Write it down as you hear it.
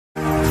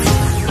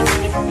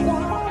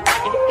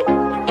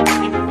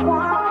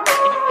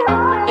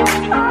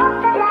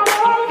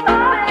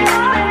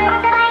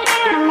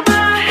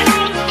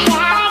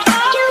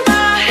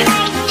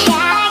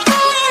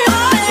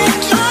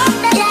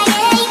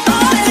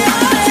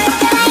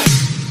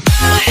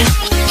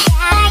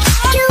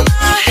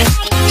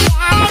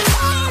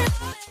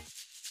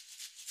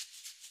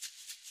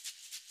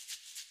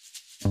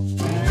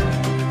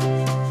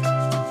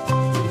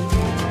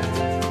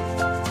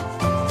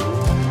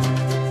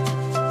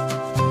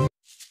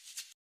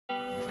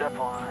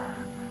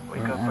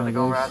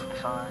mga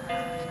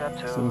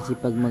guys.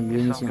 Sinisipag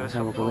maglinis yung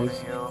asawa ko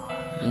guys.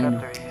 Ayan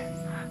o.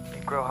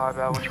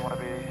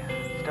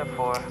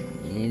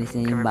 Ilinis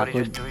na yung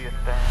bakod.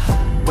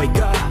 Wake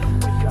up,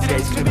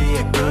 today's gonna be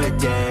a good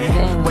day.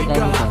 Wake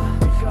up,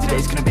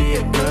 today's gonna be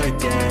a good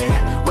day.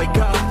 Wake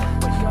up,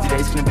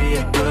 today's gonna be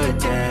a good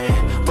day.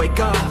 Wake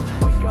up,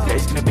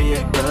 today's gonna be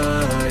a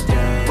good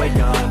day. Wake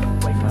up,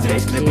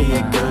 today's gonna be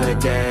a good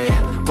day.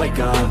 Wake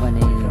up,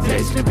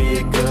 today's gonna be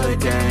a good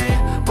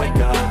day.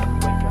 Wake up,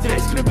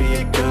 today's gonna be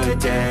a good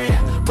day.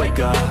 Wake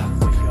up,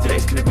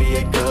 today's gonna be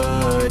a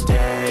good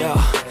day.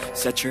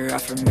 Set your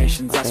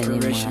affirmations,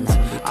 aspirations.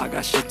 I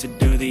got shit to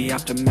do, the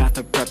aftermath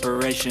of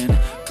preparation.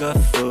 Good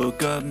food,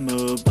 good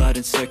mood, blood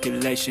in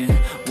circulation.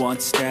 One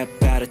step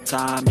at a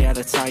time, yeah,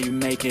 that's how you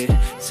make it.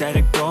 Set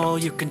a goal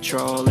you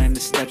control and the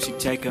steps you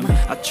take them.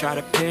 I try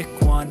to pick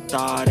one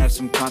thought, have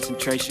some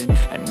concentration.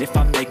 And if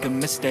I make a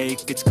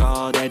mistake, it's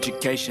called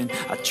education.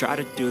 I try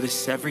to do this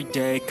every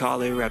day,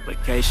 call it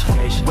replication.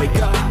 Wake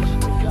up,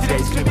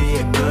 today's gonna be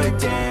a good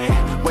day.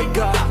 Wake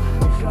up,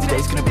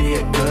 today's gonna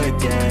be a good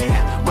day.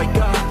 Wake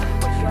up,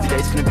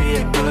 today's gonna be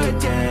a good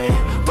day.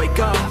 Wake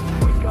up,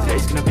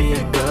 today's gonna be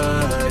a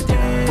good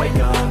day. Wake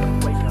up,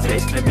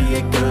 today's gonna be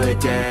a good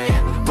day.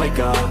 Wake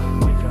up,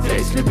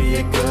 today's gonna be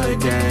a good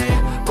day.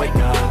 Wake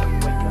up,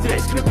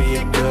 today's gonna be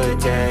a good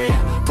day.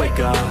 Wake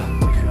up,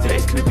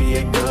 today's gonna be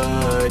a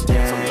good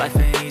day. So life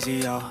ain't easy,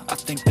 yo, I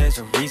think there's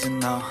a reason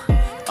though.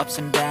 Ups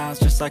and downs,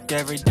 just like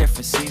every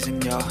different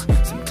season, yo.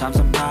 Sometimes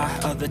I'm high,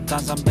 other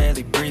times I'm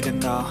barely breathing,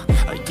 though.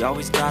 You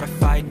always gotta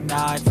fight and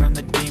hide from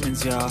the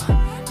demons, yo.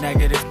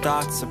 Negative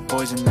thoughts are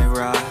poison, they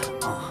rot.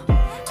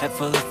 Head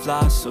full of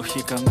flies, so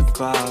here come the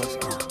clouds.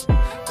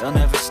 They'll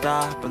never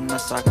stop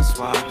unless I can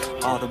swap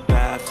all the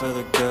bad for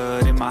the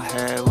good in my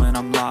head when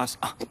I'm lost.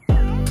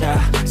 Yeah,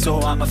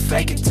 so I'ma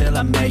fake it till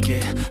I make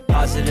it.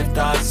 Positive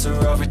thoughts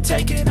are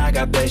overtaken, I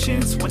got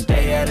patience. One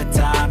day at a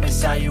time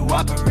is how you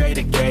operate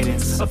a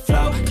cadence. A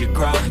flow, you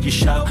grow, you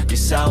show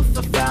yourself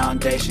a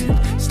foundation.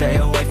 Stay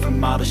away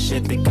from all the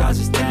shit that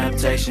causes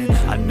temptation.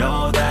 I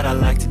know that I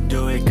like to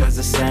do it cause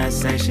it's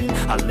sensation.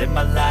 I live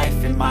my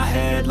life in my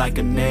head like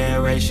a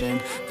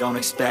narration. Don't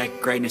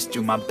expect greatness,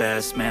 do my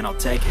best, man, I'll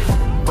take it.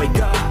 Wake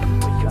up,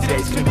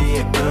 today's gonna be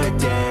a good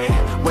day.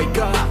 Wake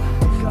up,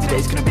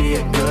 today's gonna be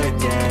a good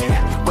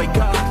day. Wake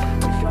up,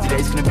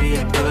 today's gonna be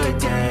a good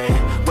day.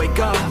 Wake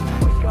up,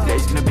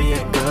 today's gonna be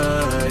a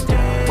good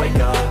day. Wake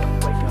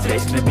up, today's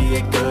gonna be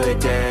a good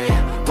day.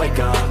 Wake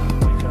up,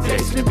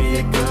 today's gonna be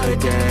a good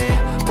day.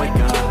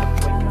 Wake up,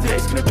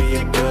 today's gonna be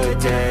a good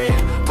day.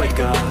 Wake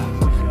up,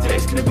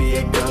 today's gonna be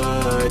a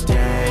good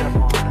day.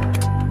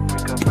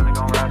 Wake up, really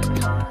gon' rise to the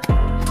sun.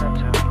 Step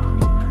 2,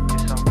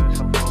 get some good,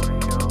 some food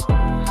in you.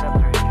 Step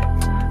 3,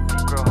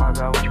 think real hard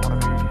about what you wanna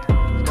be.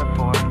 Step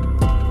 4,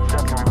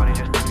 everybody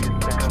just do it.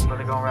 Wake up,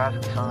 really gon' rise to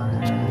the sun.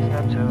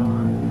 Step 2,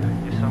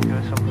 get some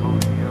good, some food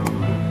in you.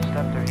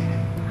 Step 3,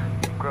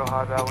 think real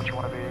hard about what you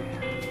wanna be.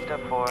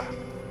 Step 4,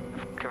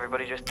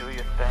 everybody just do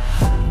your thing.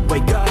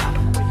 Wake up,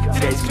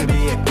 today's gonna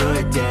be a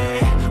good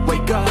day.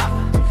 Wake up,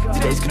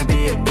 today's gonna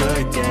be a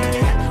good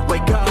day.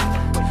 Wake up,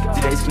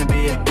 today's gonna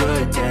be a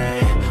good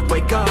day.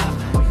 Wake up,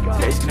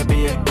 today's gonna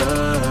be a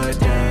good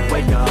day.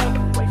 Wake up,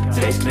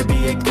 today's gonna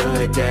be a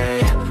good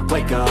day.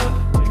 Wake up,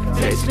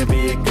 today's gonna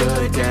be a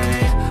good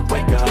day.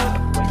 Wake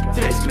up,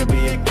 today's gonna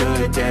be a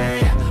good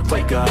day.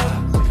 Wake up,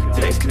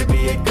 today's gonna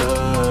be a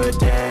good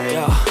day.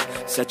 Yo.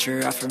 Set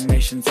your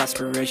affirmations,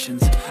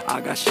 aspirations.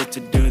 I got shit to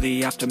do,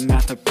 the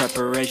aftermath of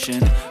preparation.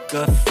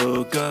 Good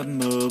food, good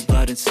mood,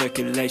 blood in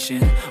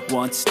circulation.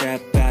 One step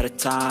at a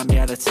time,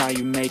 yeah, that's how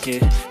you make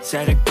it.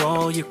 Set a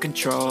goal you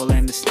control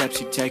and the steps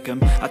you take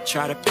them. I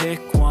try to pick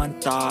one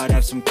thought,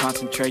 have some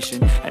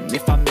concentration. And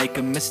if I make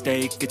a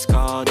mistake, it's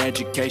called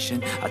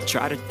education. I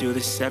try to do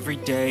this every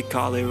day,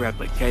 call it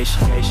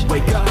replication.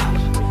 Wake up,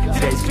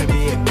 today's gonna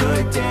be a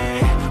good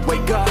day.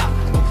 Wake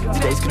up,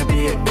 today's gonna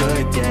be a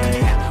good day.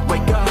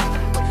 Wake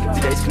up,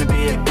 today's gonna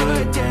be a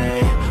good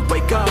day.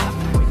 Wake up,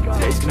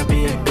 today's gonna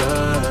be a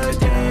good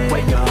day.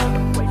 Wake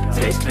up,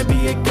 today's gonna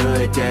be a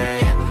good day.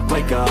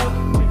 Wake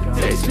up,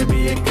 today's gonna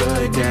be a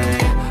good day.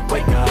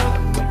 Wake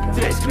up,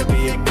 today's gonna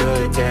be a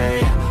good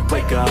day.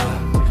 Wake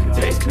up,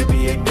 today's gonna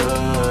be a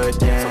good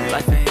day. So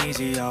life ain't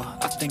easy, yo,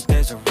 I think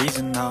there's a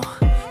reason though.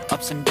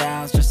 Ups and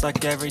downs, just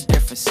like every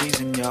different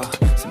season, yo.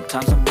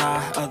 Sometimes I'm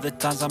high, other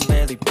times I'm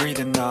barely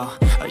breathing, though.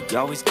 You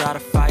always gotta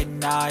fight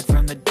and hide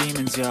from the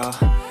demons, yo.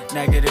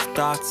 Negative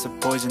thoughts are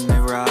poison, they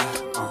rot.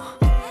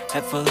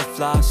 Head full of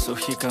flies, so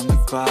here come the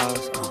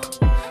clouds.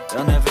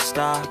 They'll never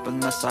stop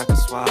unless I can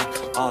swap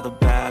all the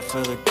bad for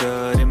the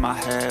good in my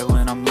head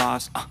when I'm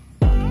lost.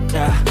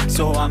 Yeah,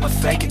 so I'ma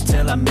fake it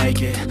till I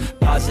make it.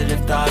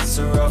 Positive thoughts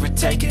are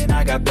overtaken,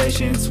 I got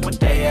patience. One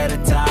day at a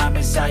time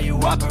is how you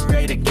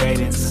operate a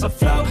cadence. A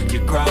flow, you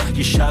grow,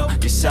 you show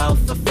yourself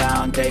a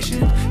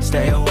foundation.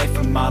 Stay away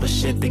from all the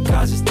shit that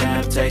causes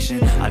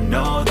temptation. I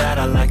know that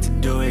I like to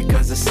do it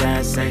cause it's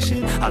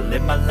sensation. I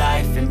live my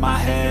life in my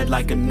head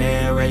like a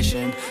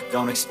narration.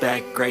 Don't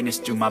expect greatness,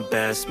 do my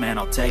best, man,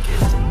 I'll take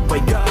it.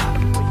 Wake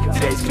up,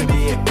 today's gonna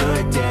be a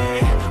good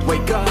day.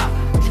 Wake up,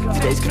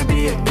 today's gonna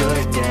be a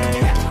good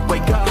day.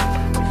 Wake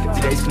up,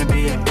 today's gonna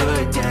be a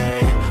good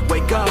day.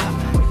 Wake up,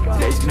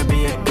 today's gonna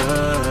be a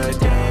good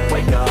day.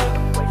 Wake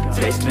up,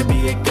 today's gonna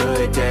be a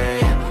good day.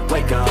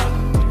 Wake up,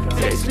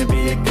 today's gonna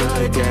be a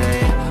good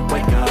day.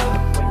 Wake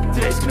up,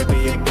 today's gonna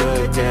be a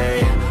good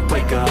day.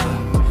 Wake up,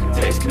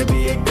 today's gonna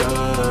be a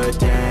good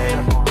day.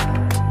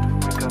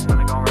 Wake up,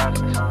 really gon' rise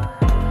to the sun.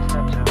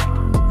 Step 2,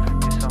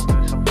 get some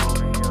good, some food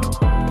in you.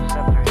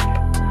 Step 3,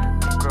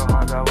 think real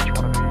hard about what you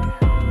wanna be.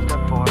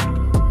 Step 4,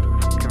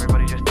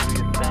 everybody just do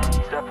your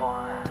thing. Step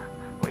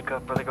 1, wake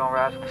up, really gon'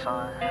 rise to the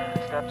sun.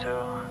 Step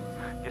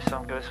 2, get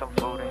some good, some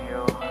food in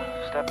you.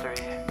 Step 3,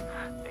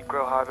 think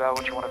real hard about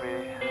what you wanna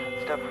be.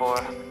 Step 4,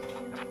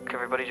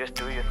 everybody just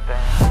do your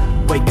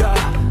thing. Wake up,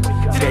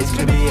 today's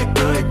gonna be a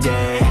good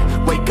day.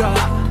 Wake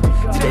up,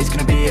 today's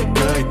gonna be a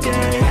good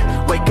day.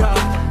 Wake up,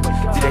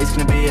 today's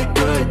gonna be a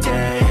good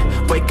day.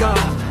 Wake up,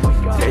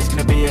 today's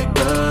gonna be a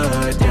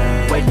good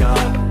day. Wake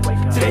up,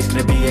 today's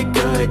gonna be a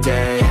good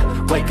day.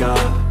 Wake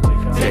up,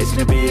 today's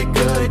gonna be a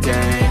good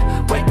day.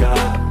 Wake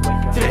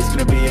up, today's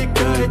gonna be a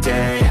good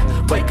day.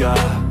 Wake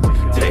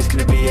up, today's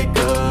gonna be a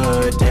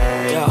good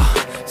day. Yo.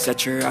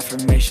 Set your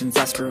affirmations,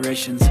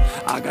 aspirations.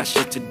 I got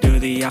shit to do,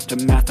 the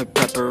aftermath of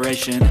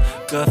preparation.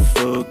 Good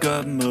food,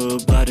 good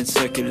mood, blood in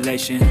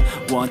circulation.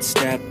 One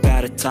step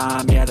at a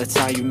time, yeah, that's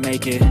how you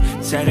make it.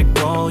 Set a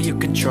goal you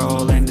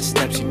control and the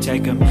steps you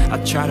take them. I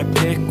try to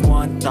pick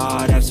one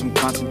thought, have some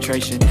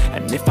concentration.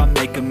 And if I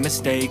make a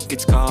mistake,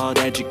 it's called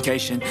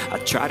education. I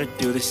try to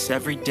do this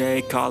every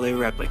day, call it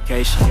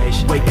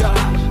replication. Wake up,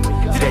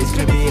 today's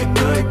gonna be a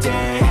good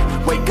day.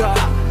 Wake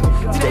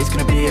up, today's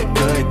gonna be a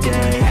good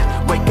day.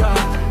 Wake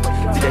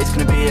up, today's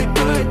gonna be a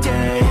good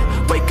day.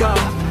 Wake up,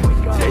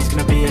 today's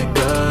gonna be a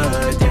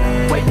good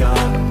day. Wake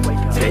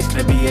up, today's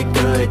gonna be a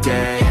good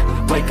day.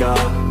 Wake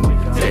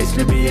up, today's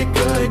gonna be a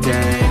good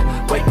day.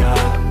 Wake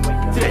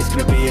up, today's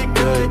gonna be a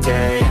good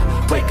day.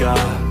 Wake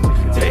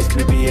up, today's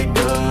gonna be a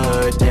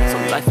good day.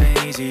 So life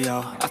ain't easy,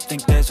 yo, I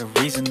think there's a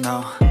reason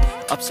though.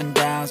 Ups and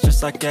downs,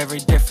 just like every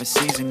different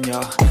season,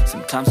 yo.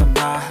 Sometimes I'm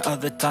high,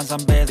 other times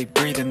I'm barely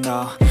breathing,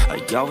 though.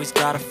 You always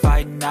gotta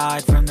fight and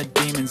hide from the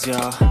demons,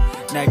 yo.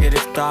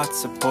 Negative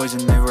thoughts are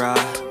poison, they rot.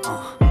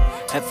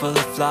 Head full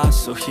of flies,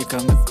 so here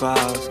come the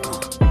clouds.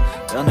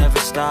 They'll never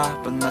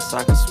stop unless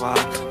I can swap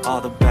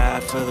all the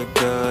bad for the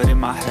good in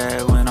my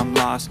head when I'm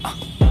lost.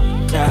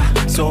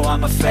 Yeah, so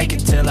I'ma fake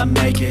it till I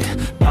make it.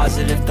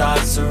 Positive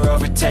thoughts are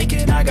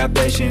overtaken, I got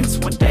patience.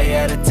 One day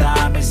at a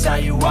time is how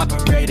you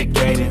operate a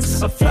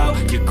cadence. A flow,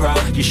 you grow,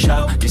 you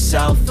show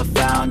yourself a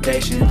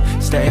foundation.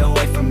 Stay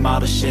away from all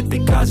the shit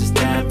that causes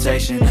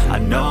temptation. I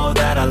know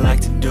that I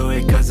like to do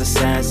it cause it's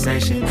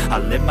sensation. I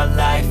live my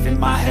life in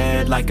my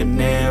head like a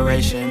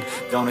narration.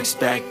 Don't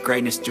expect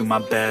greatness, do my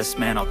best,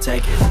 man, I'll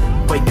take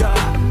it. Wake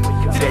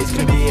up, today's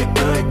gonna be a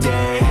good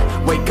day.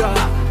 Wake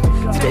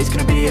up, today's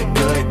gonna be a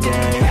good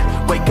day.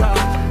 Wake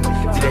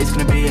up, today's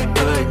gonna be a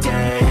good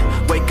day.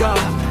 Wake up,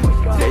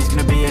 today's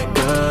gonna be a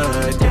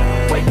good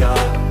day. Wake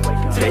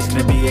up, today's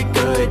gonna be a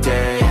good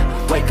day.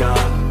 Wake up,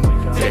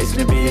 today's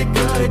gonna be a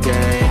good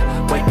day.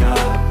 Wake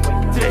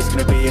up, today's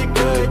gonna be a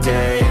good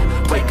day.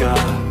 Wake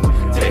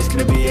up, today's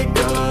gonna be a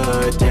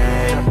good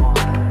day.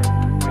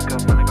 Wake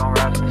up, really gon'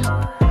 rise to the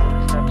sun.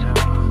 Step 2,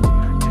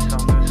 get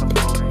some good, some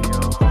food in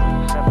you.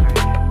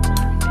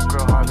 Step 3, think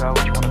real hard about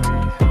what you wanna be.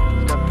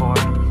 Step 4,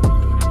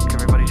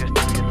 everybody just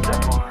do your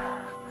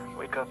thing.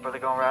 Wake up, really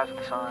gon' rise to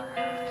the sun.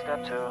 Step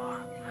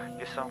 2,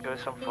 get some good,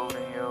 some food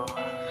in you.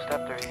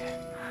 Step 3,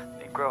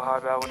 think real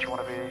hard about what you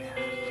wanna be.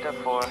 Step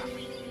 4,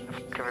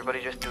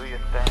 everybody just do your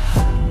thing.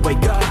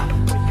 Wake up,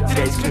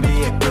 today's gonna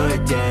be a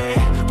good day.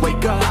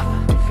 Wake up,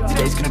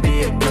 today's gonna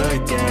be a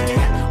good day.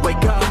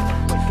 Wake up,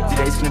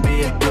 today's gonna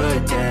be a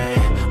good day.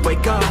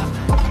 Wake up,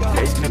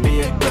 today's gonna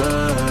be a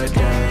good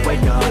day.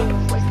 Wake up,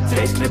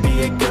 today's gonna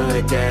be a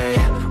good day.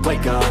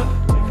 Wake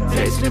up,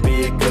 today's gonna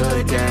be a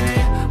good day.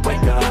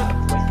 Wake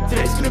up,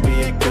 today's gonna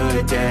be a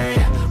good day.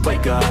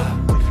 Wake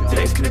up,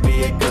 today's gonna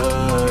be a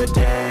good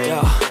day.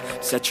 Yo.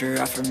 Set your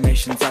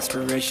affirmations,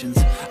 aspirations.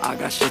 I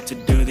got shit to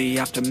do, the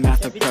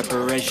aftermath of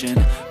preparation.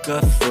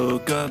 Good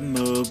food, good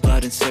mood,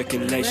 blood in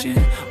circulation.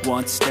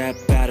 One step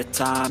at a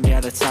time,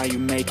 yeah, that's how you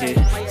make it.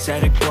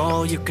 Set a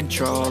goal you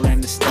control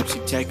and the steps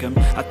you take them.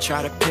 I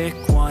try to pick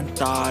one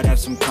thought, have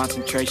some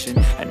concentration.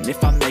 And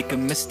if I make a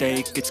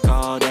mistake, it's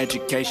called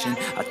education.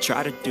 I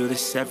try to do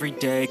this every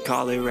day,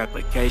 call it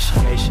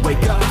replication.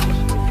 Wake up,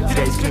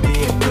 today's gonna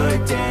be a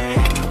good day.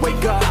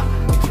 Wake up,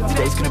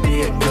 today's gonna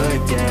be a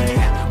good day.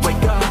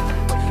 Wake up,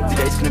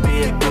 today's gonna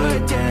be a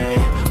good day.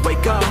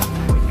 Wake up,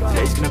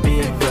 today's gonna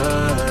be a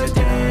good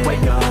day.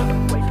 Wake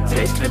up,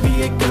 today's gonna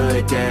be a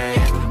good day.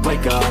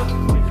 Wake up,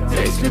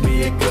 today's gonna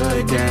be a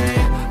good day.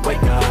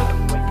 Wake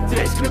up,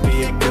 today's gonna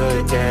be a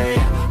good day.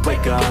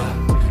 Wake up,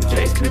 today's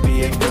today's gonna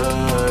be a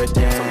good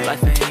day. So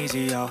life ain't easy,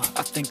 yo,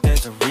 I think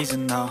there's a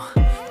reason though.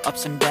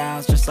 Ups and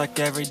downs, just like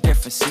every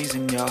different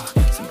season, yo.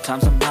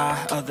 Sometimes I'm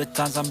high, other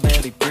times I'm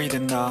barely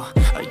breathing, though.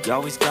 I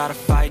always gotta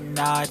fight and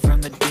hide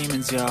from the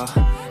demons, yo.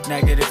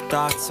 Negative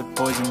thoughts are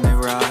poison, they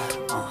rot.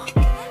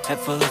 Head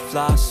full of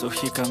flies, so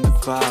here come the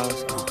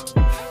clouds.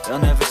 They'll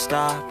never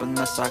stop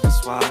unless I can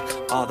swap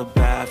all the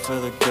bad for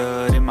the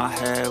good in my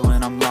head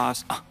when I'm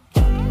lost.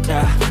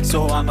 Yeah,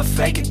 so I'ma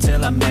fake it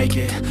till I make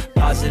it.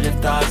 Positive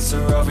thoughts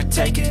are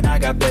overtaken, I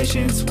got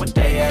patience. One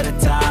day at a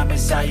time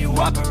is how you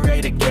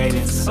operate a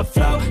cadence. A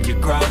flow, you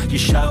grow, you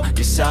show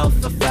yourself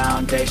a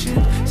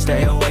foundation.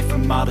 Stay away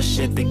from all the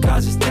shit that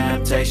causes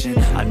temptation.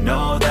 I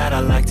know that I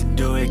like to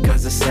do it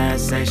cause it's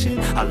sensation.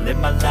 I live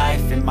my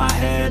life in my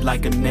head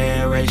like a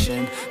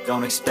narration.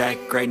 Don't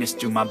expect greatness,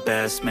 do my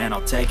best, man,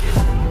 I'll take it.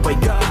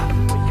 Wake up,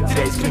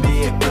 today's gonna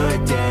be a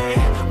good day.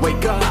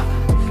 Wake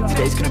up,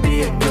 today's gonna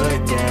be a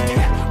good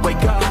day.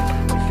 Wake up,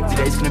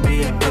 today's gonna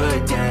be a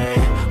good day.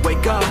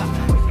 Wake up,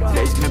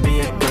 today's gonna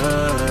be a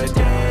good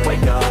day.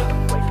 Wake up,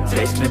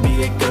 today's gonna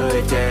be a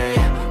good day.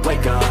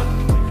 Wake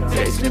up,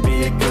 today's gonna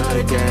be a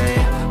good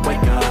day.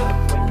 Wake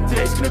up,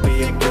 today's gonna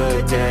be a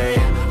good day.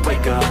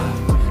 Wake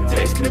up,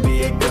 today's gonna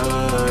be a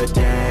good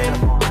day.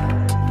 Wake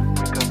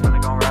up, really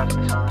gon' rise to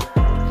the sun.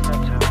 Step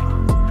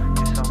 2,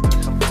 get some good,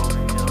 some food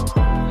in you.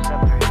 Step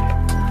 3,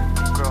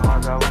 grow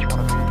hard about what you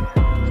wanna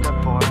be. Step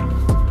 4,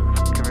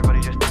 everybody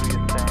just do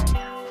your thing.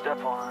 Step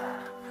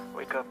 1,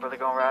 wake up, really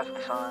gon' rise to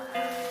the sun.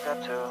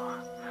 Step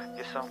 2,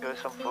 get some good,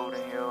 some food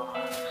in you.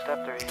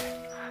 Step 3,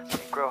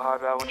 grow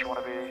hard about what you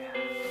wanna be.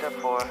 Step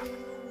 4,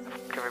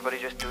 everybody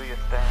just do your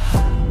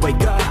thing.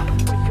 Wake up,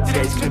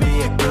 today's gonna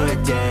be a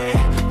good day.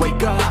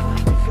 Wake up,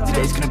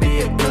 today's gonna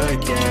be a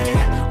good day.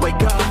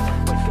 Wake up,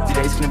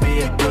 today's gonna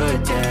be a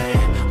good day.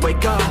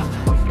 Wake up,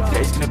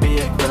 today's gonna be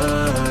a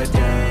good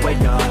day.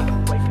 Wake up,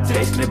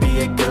 today's gonna be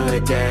a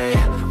good day.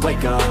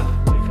 Wake up,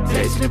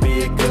 today's gonna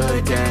be a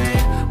good day.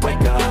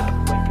 Wake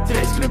up,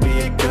 today's gonna be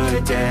a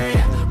good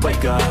day.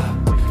 Wake up,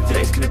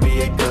 today's gonna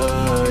be a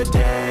good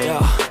day. Yo.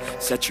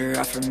 Set your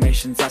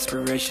affirmations,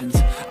 aspirations.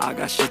 I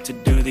got shit to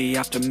do, the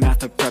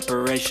aftermath of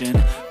preparation.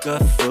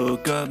 Good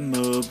food, good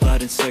mood,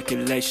 blood in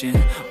circulation.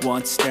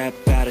 One step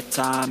at a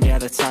time, yeah,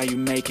 that's how you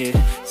make it.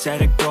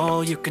 Set a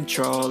goal you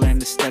control and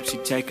the steps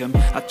you take them.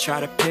 I try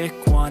to pick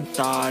one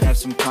thought, have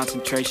some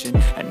concentration.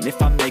 And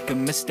if I make a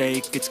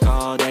mistake, it's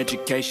called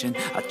education.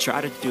 I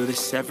try to do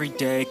this every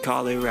day,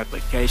 call it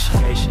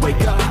replication.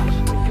 Wake up,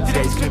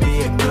 today's gonna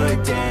be a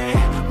good day.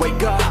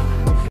 Wake up.